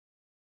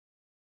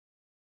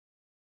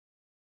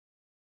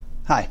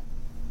Hi,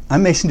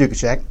 I'm Mason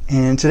Dukacek,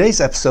 and in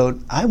today's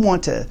episode, I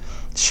want to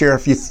share a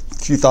few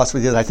thoughts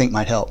with you that I think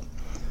might help.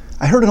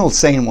 I heard an old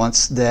saying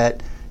once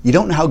that you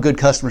don't know how good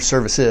customer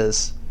service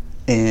is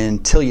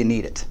until you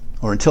need it,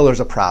 or until there's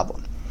a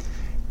problem.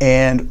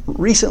 And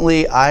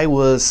recently, I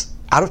was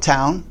out of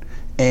town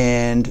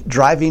and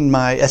driving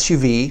my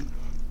SUV,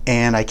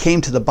 and I came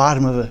to the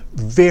bottom of a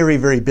very,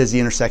 very busy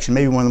intersection,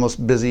 maybe one of the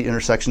most busy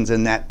intersections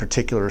in that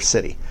particular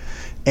city.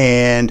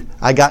 And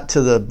I got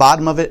to the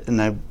bottom of it,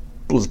 and I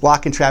was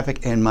blocking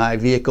traffic, and my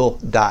vehicle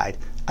died.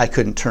 I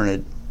couldn't turn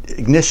an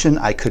ignition.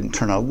 I couldn't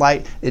turn a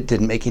light. It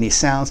didn't make any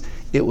sounds.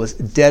 It was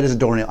dead as a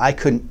doornail. I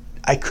couldn't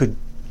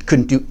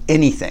do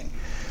anything.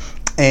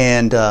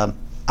 And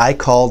I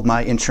called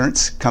my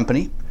insurance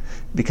company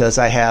because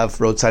I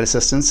have roadside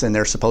assistance, and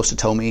they're supposed to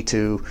tow me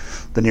to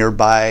the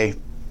nearby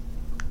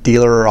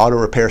dealer or auto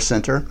repair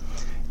center.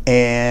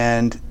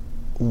 And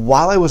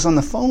while I was on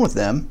the phone with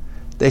them,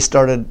 they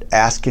started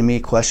asking me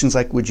questions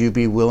like, would you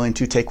be willing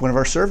to take one of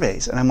our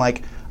surveys? And I'm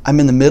like, I'm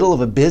in the middle of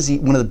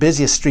one of the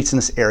busiest streets in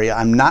this area.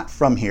 I'm not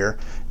from here.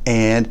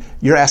 And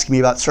you're asking me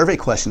about survey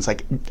questions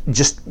like,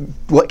 just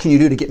what can you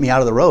do to get me out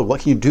of the road? What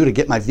can you do to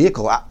get my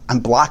vehicle? I'm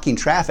blocking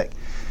traffic.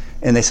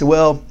 And they said,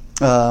 well,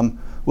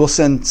 we'll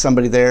send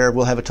somebody there.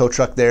 We'll have a tow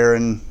truck there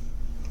in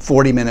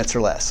 40 minutes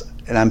or less.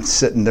 And I'm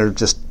sitting there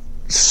just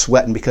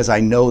sweating because I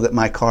know that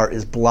my car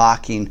is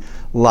blocking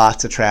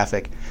lots of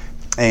traffic.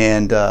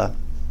 And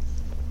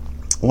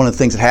one of the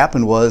things that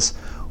happened was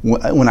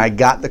when I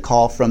got the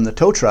call from the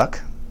tow truck,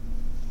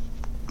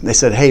 they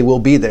said, hey, we'll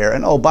be there.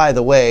 And oh, by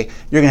the way,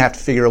 you're going to have to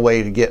figure a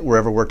way to get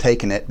wherever we're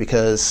taking it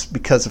because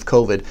of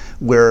COVID,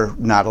 we're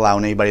not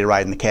allowing anybody to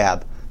ride in the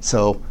cab.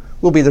 So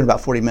we'll be there in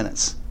about 40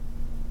 minutes.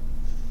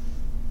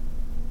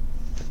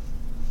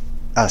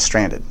 I was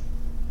stranded.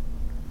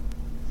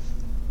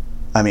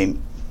 I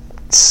mean,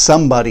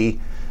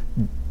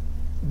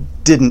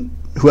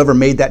 whoever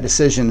made that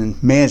decision in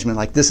management,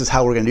 like this is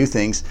how we're going to do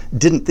things,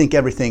 didn't think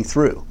everything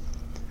through.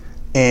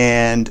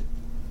 And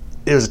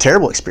it was a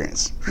terrible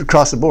experience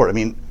across the board. I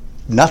mean,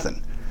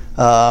 nothing.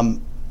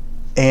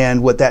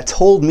 And what that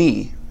told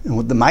me,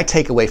 and my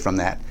takeaway from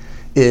that,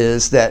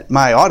 is that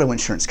my auto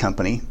insurance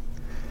company,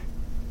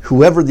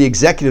 whoever the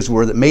executives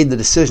were that made the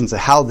decisions of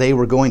how they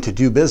were going to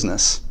do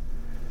business,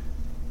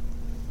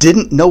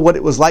 didn't know what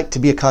it was like to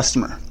be a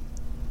customer.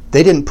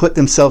 They didn't put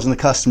themselves in the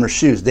customer's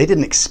shoes. They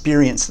didn't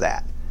experience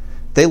that.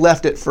 They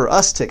left it for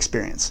us to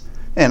experience.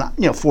 And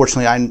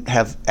fortunately, I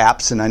have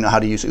apps and I know how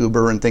to use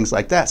Uber and things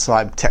like that, so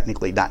I'm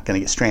technically not going to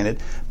get stranded.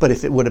 But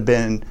if it would have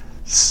been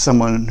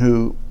someone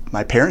who,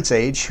 my parents'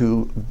 age,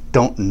 who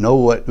don't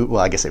know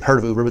I guess they've heard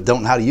of Uber, but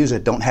don't know how to use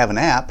it, don't have an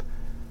app,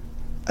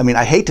 I mean,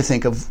 I hate to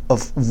think of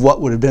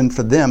what would have been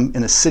for them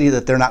in a city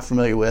that they're not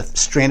familiar with,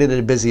 stranded at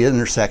a busy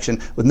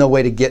intersection with no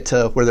way to get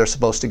to where they're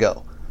supposed to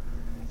go.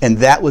 And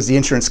that was the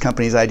insurance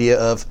company's idea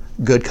of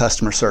good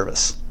customer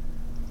service.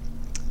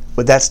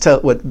 What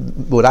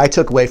I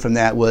took away from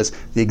that was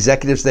the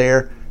executives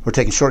there were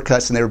taking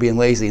shortcuts and they were being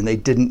lazy, and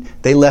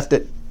they left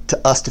it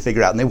to us to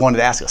figure out. And they wanted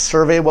to ask a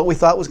survey of what we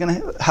thought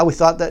how we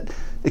thought that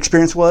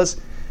experience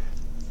was.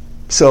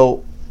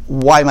 So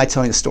why am I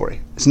telling the story?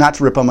 It's not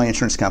to rip on my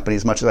insurance company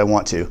as much as I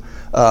want to.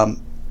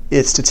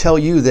 It's to tell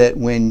you that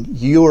when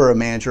you're a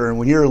manager and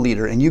when you're a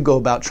leader and you go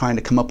about trying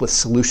to come up with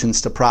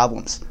solutions to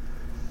problems,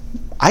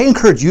 I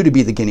encourage you to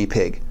be the guinea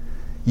pig.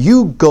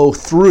 You go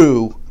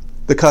through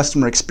the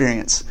customer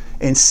experience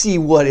and see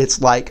what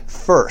it's like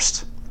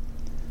first.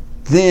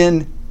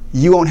 Then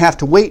you won't have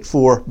to wait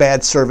for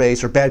bad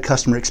surveys or bad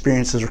customer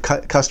experiences or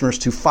customers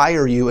to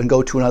fire you and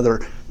go to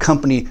another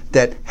company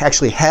that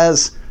actually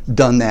has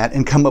done that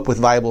and come up with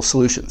viable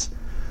solutions.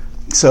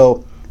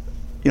 So,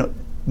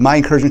 my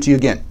encouragement to you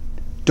again,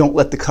 don't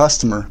let the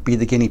customer be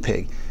the guinea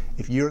pig.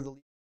 If you're the